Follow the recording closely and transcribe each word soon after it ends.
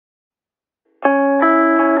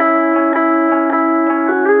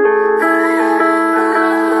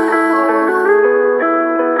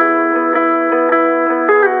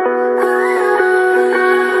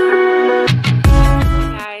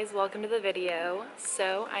video.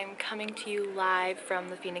 So I'm coming to you live from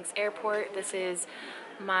the Phoenix airport. This is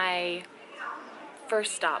my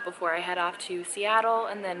first stop before I head off to Seattle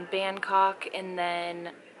and then Bangkok and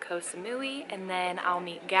then Koh Samui, and then I'll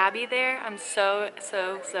meet Gabby there. I'm so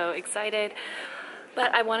excited.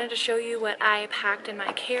 But I wanted to show you what I packed in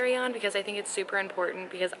my carry-on because I think it's super important,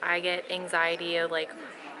 because I get anxiety of like,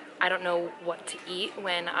 I don't know what to eat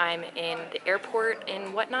when I'm in the airport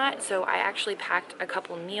and whatnot. So I actually packed a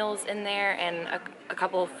couple meals in there and a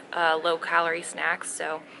couple of low-calorie snacks.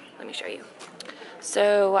 So let me show you.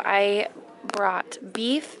 So I brought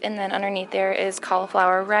beef, and then underneath there is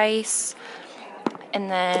cauliflower rice, and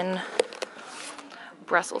then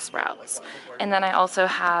Brussels sprouts. And then I also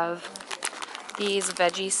have these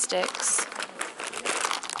veggie sticks.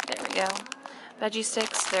 There we go. Veggie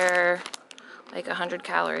sticks, they're like 100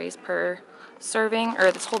 calories per serving,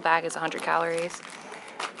 or this whole bag is 100 calories.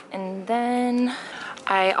 And then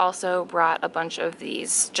I also brought a bunch of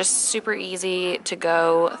these just super easy to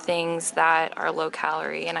go things that are low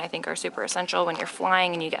calorie and I think are super essential when you're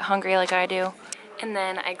flying and you get hungry like I do. And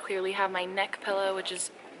then I clearly have my neck pillow, which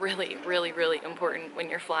is really important when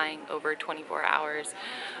you're flying over 24 hours.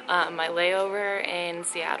 My layover in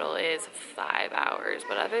Seattle is 5 hours,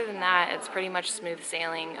 but other than that, it's pretty much smooth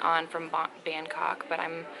sailing on from Bangkok. But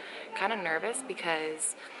I'm kind of nervous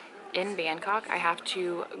because in Bangkok I have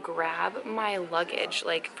to grab my luggage.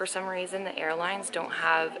 Like, for some reason the airlines don't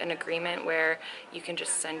have an agreement where you can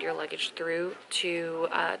just send your luggage through to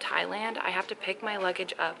Thailand. I have to pick my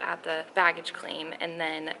luggage up at the baggage claim and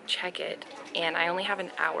then check it, and I only have an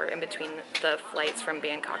hour in between the flights from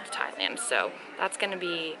Bangkok to Thailand, so that's gonna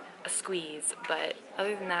be a squeeze. But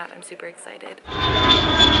other than that, I'm super excited.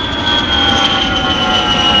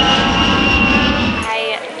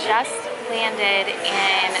 I just landed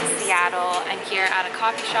in Seattle. I'm here at a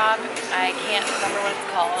coffee shop. I can't remember what it's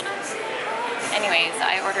called. Anyways,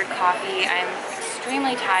 I ordered coffee. I'm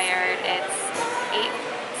extremely tired. It's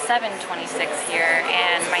 7:26 here,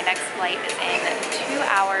 and my next flight is in 2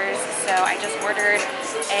 hours. So I just ordered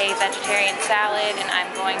a vegetarian salad, and I'm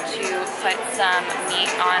going to put some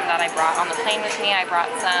meat on that I brought on the plane with me. I brought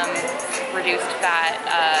some reduced fat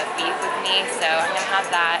beef with me, so I'm gonna have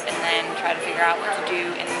that and then try to figure out what to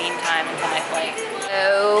do in the meantime until my flight.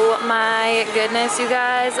 Oh my goodness, you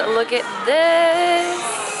guys, look at this.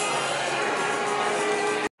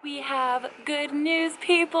 We have good news,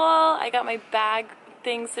 people. I got my bag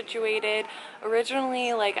thing situated.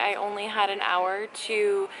 Originally, like, I only had an hour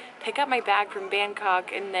to pick up my bag from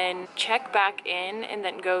Bangkok and then check back in and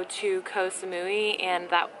then go to Koh Samui, and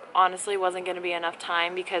that honestly wasn't going to be enough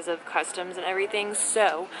time because of customs and everything.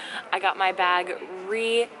 So I got my bag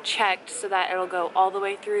rechecked so that it'll go all the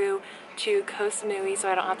way through to Koh Samui, so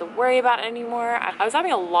I don't have to worry about it anymore. I was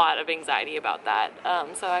having a lot of anxiety about that,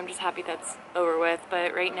 so I'm just happy that's over with.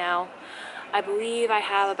 But right now I believe I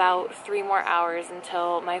have about 3 more hours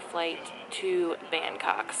until my flight to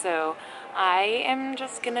Bangkok. So I am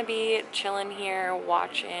just gonna be chilling here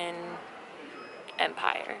watching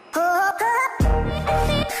Empire.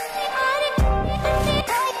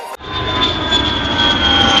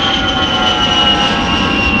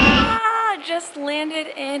 Just landed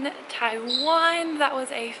in Taiwan. That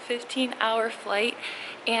was a 15-hour flight,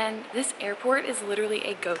 and this airport is literally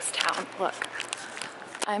a ghost town. Look,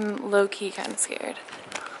 I'm low-key kind of scared.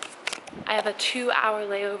 I have a 2-hour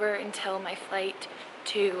layover until my flight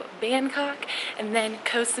to Bangkok and then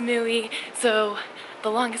Koh Samui, so the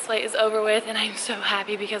longest flight is over with, and I'm so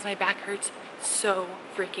happy because my back hurts so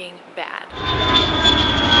freaking bad.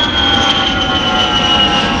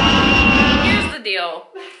 Here's the deal.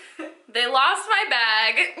 They lost my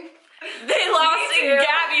bag. They lost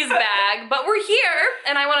Gabby's bag, but we're here,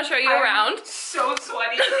 and I want to show you around. So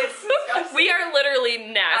sweaty. It's disgusting. We are literally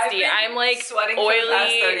nasty. I'm like sweating oily, for the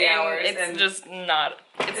past 30 hours. It's just not.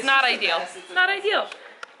 It's not ideal. It's not ideal.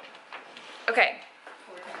 Okay.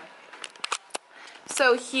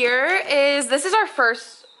 So this is our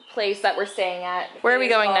first place that we're staying at. Where are we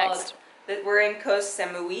going next? We're in Koh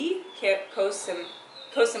Samui. Koh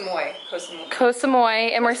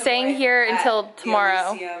Samui, and we're staying here until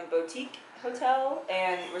tomorrow. Boutique Hotel,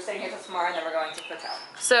 and we're staying here till tomorrow, and then we're going to Presale.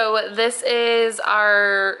 So this is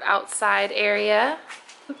our outside area,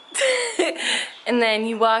 and then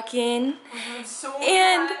you walk in,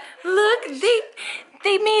 and look,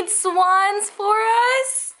 they made swans for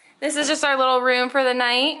us. This is just our little room for the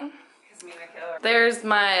night. There's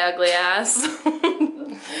my ugly ass.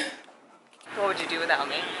 What would you do without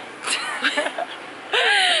me?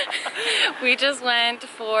 We just went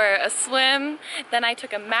for a swim, then I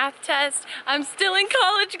took a math test. I'm still in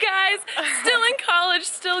college, guys. Still in college,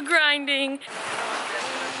 still grinding.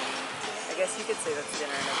 guess you could say that's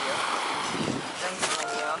dinner interview. Thanks,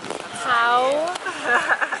 Romeo. How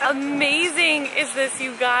amazing is this,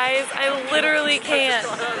 you guys? I literally can't.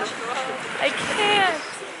 I can't.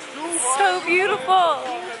 So beautiful.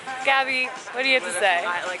 Gabby, what do you have to say?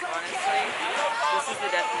 Like, honestly, this is the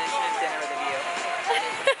definition of dinner with a view.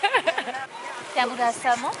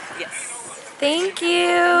 Yes. Thank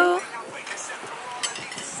you.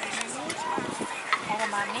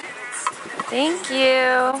 Thank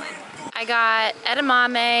you. I got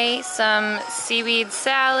edamame, some seaweed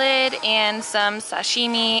salad, and some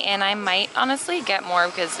sashimi, and I might honestly get more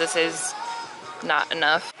because this is not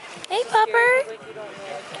enough. Hey, pupper.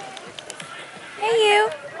 Hey,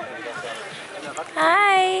 you.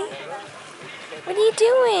 Hi. What are you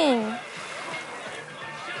doing?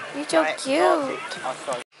 You're so cute.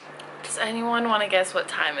 Does anyone want to guess what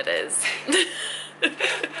time it is?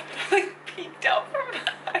 Like, peeked out from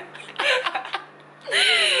behind.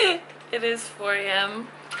 It is 4 a.m.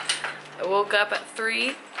 I woke up at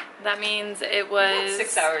 3. That means it was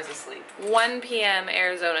 6 hours of sleep. 1 p.m.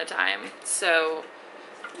 Arizona time. So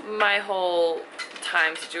my whole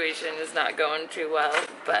time situation is not going too well,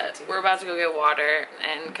 but we're about to go get water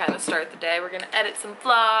and kind of start the day. We're gonna edit some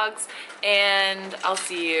vlogs, and I'll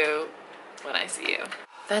see you when I see you.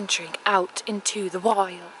 Venturing out into the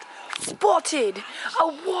wild. Spotted a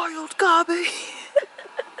wild gabby.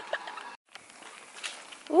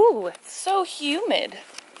 Ooh, it's so humid.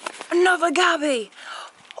 Another gabby.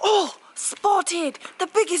 Oh, spotted the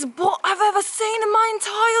biggest bot I've ever seen in my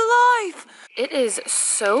entire life. It is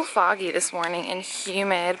so foggy this morning and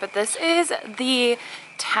humid, but this is the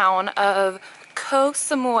town of Koh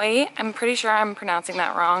Samui. I'm pretty sure I'm pronouncing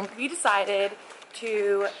that wrong. We decided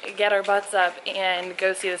to get our butts up and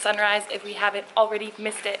go see the sunrise if we haven't already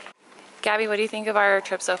missed it. Gabby, what do you think of our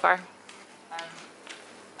trip so far? I'm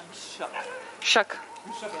shook. Shook.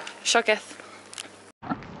 I'm Shooketh.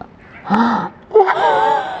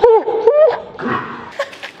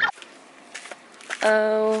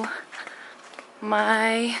 Oh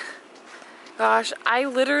my gosh, I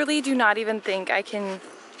literally do not even think I can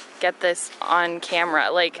get this on camera.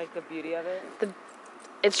 Like the beauty of it?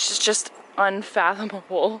 It's just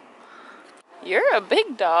unfathomable. You're a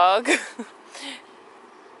big dog.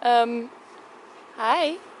 Hi.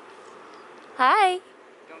 Hi.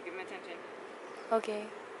 Don't give him attention. Okay.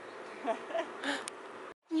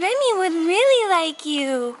 Remy would really like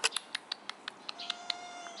you.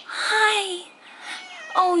 Hi.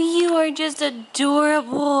 Oh, you are just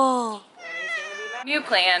adorable. New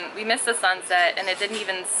plan. We missed the sunset and it didn't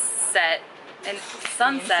even set. And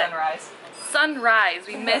sunset. Sunrise. Sunrise.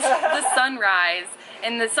 We missed the sunrise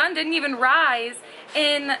and the sun didn't even rise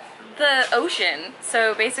in the ocean.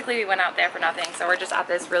 So basically we went out there for nothing. So we're just at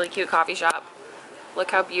this really cute coffee shop.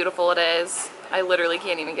 Look how beautiful it is. I literally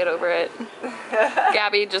can't even get over it.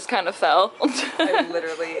 Gabby just kind of fell. I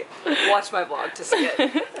literally watched my vlog to see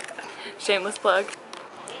it. Shameless plug.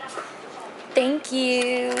 Thank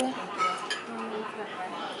you. Thank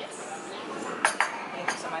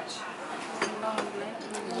you so much.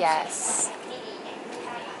 Yes.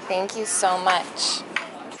 Thank you so much.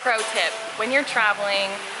 Pro tip, when you're traveling,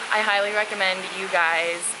 I highly recommend you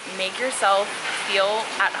guys make yourself feel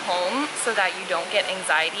at home so that you don't get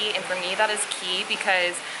anxiety. And for me, that is key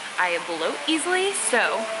because I bloat easily.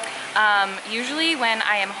 So usually when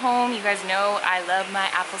I am home, you guys know I love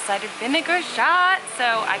my apple cider vinegar shot. So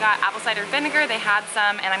I got apple cider vinegar. They had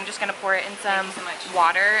some, and I'm just gonna pour it in some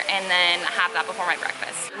water and then have that before my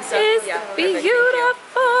breakfast. So, it's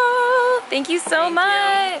beautiful. Thank you so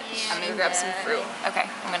much. I'm gonna grab some fruit. Okay,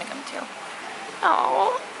 I'm gonna come too.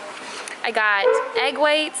 Oh. I got egg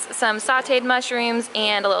whites, some sauteed mushrooms,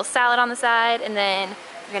 and a little salad on the side, and then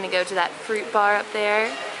we're gonna go to that fruit bar up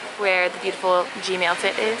there where the beautiful Gmail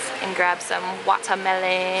Fit is and grab some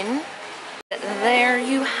watermelon. There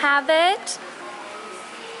you have it.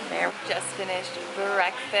 There, just finished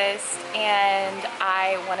breakfast, and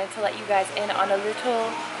I wanted to let you guys in on a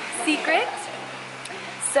little secret.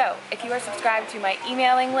 So, if you are subscribed to my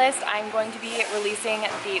emailing list, I'm going to be releasing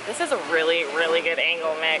this is a really, really good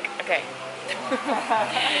angle, Mick. Okay.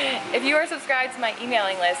 If you are subscribed to my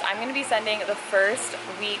emailing list, I'm going to be sending the first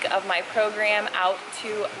week of my program out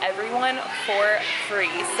to everyone for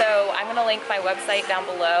free. So, I'm going to link my website down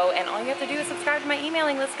below, and all you have to do is subscribe to my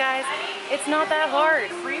emailing list, guys. It's not that hard.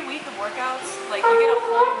 Free week of workouts? Like, you get a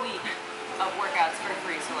whole week of workouts for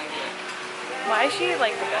free, so like, do it. Why is she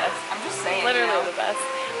like the best? I'm just saying, literally, you know? the best.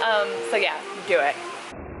 So yeah, do it.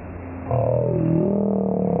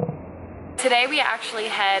 Today we actually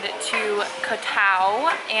head to Koh Tao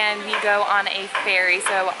and we go on a ferry.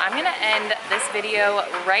 So I'm gonna end this video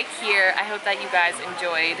right here. I hope that you guys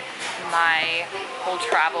enjoyed my whole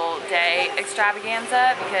travel day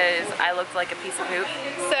extravaganza because I looked like a piece of poop.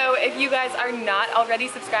 So if you guys are not already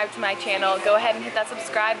subscribed to my channel, go ahead and hit that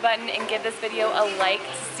subscribe button and give this video a like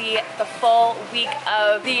to see the full week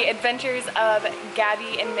of the adventures of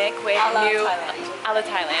Gabby and Mick with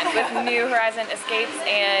Thailand with New Horizon Escapes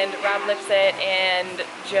and Rob Lipset and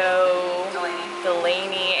Joe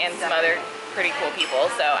Delaney and some other pretty cool people.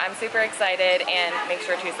 So I'm super excited and make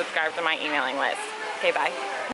sure to subscribe to my emailing list. Okay, bye.